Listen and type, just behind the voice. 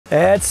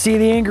Let's see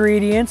the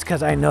ingredients,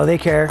 because I know they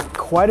care.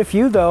 Quite a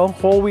few though.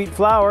 Whole wheat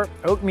flour,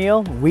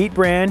 oatmeal, wheat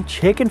bran,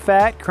 chicken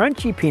fat,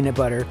 crunchy peanut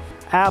butter,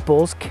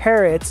 apples,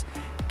 carrots,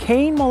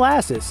 cane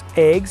molasses,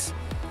 eggs,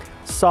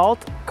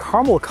 salt,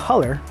 caramel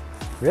color.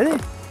 Really?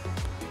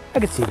 I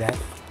could see that.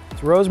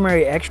 It's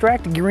rosemary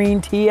extract, green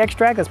tea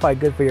extract, that's probably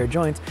good for your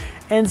joints,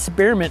 and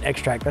spearmint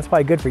extract, that's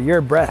probably good for your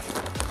breath.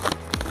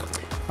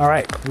 All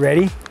right,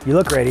 ready? You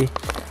look ready.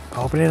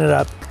 Opening it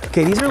up.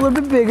 Okay, these are a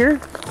little bit bigger.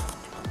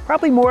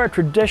 Probably more a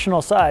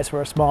traditional size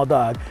for a small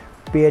dog.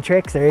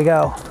 Beatrix, there you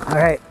go. All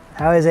right,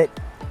 how is it?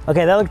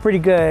 Okay, that looked pretty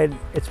good.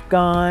 It's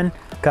gone.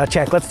 Gotta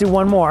check, let's do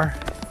one more.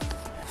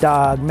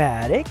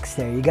 Dogmatics,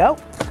 there you go.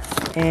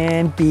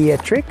 And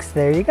Beatrix,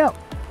 there you go.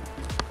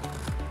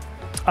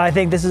 I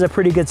think this is a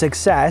pretty good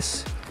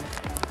success.